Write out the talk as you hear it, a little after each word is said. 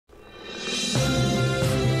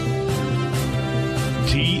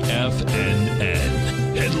TFNN.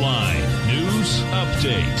 Headline News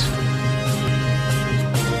Update.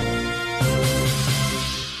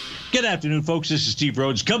 Good afternoon, folks. This is Steve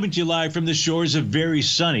Rhodes coming to you live from the shores of very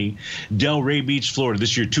sunny Delray Beach, Florida.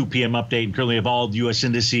 This is your 2 p.m. update. And currently, of all U.S.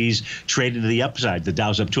 indices traded to the upside. The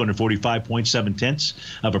Dow's up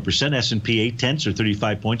 245.7%. S&P 8 tenths or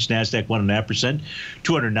 35 points. NASDAQ 1.5%.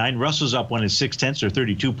 209. Russell's up 1 6 tenths or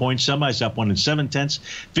 32 points. Semi's up 1 7 tenths.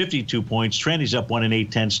 52 points. Tranny's up 1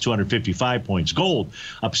 8 tenths. 255 points. Gold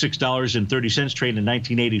up $6.30. Trading in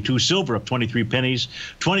 1982. Silver up 23 pennies.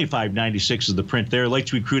 25.96 is the print there. Light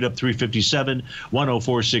sweet crude up 357,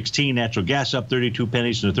 104.16. Natural gas up 32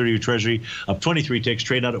 pennies, and the 30-year Treasury up 23 ticks,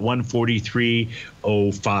 trade out at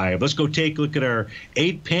 143.05. Let's go take a look at our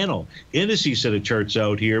 8-panel indices set of charts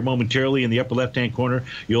out here. Momentarily in the upper left-hand corner,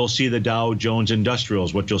 you'll see the Dow Jones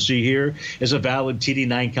Industrials. What you'll see here is a valid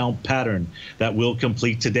TD9 count pattern that will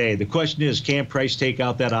complete today. The question is, can price take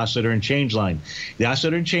out that oscillator and change line? The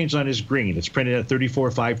oscillator and change line is green. It's printed at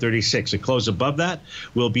 34,536. A close above that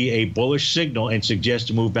will be a bullish signal and suggest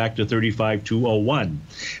to move back to 35,201.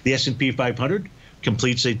 The S&P 500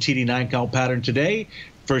 completes a TD9 count pattern today.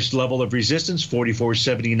 First level of resistance,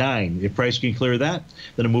 44.79. If price can clear that,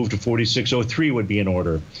 then a move to 46.03 would be in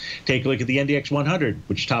order. Take a look at the NDX 100,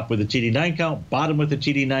 which topped with a TD9 count, bottom with a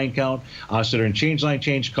TD9 count. Oscillator and change line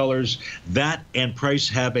change colors. That and price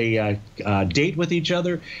have a date with each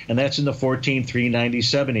other, and that's in the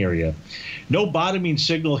 14,397 area. No bottoming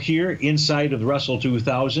signal here inside of the Russell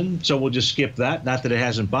 2000, so we'll just skip that. Not that it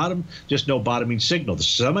hasn't bottomed, just no bottoming signal. The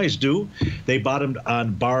semis do. They bottomed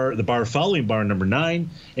on the bar following bar number 9.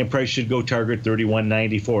 And price should go target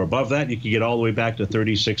 31.94. Above that, you can get all the way back to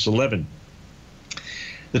 36.11.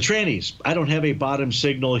 The trannies, I don't have a bottom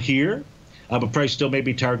signal here, but price still may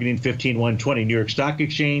be targeting 15,120. New York Stock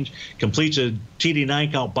Exchange completes a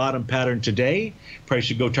TD9 count bottom pattern today. Price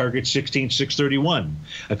should go target 16,631.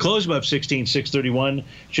 A close above 16,631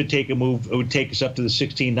 should take a move. It would take us up to the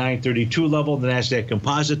 16,932 level. The Nasdaq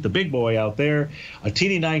Composite, the big boy out there, a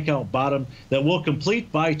TD9 count bottom that will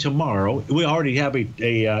complete by tomorrow. We already have you're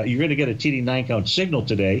going to get a TD9 count signal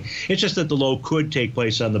today. It's just that the low could take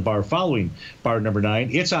place on the bar following bar number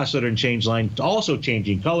 9. Its oscillator and change line also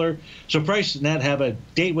changing color. So price and that have a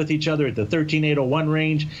date with each other at the 13,801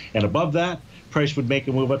 range, and above that, price would make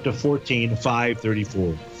a move up to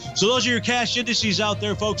 14,534. So those are your cash indices out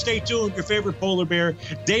there, folks. Stay tuned. Your favorite polar bear,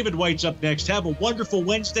 David White's up next. Have a wonderful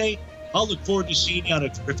Wednesday. I'll look forward to seeing you on a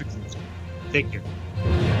terrific Wednesday. Take care.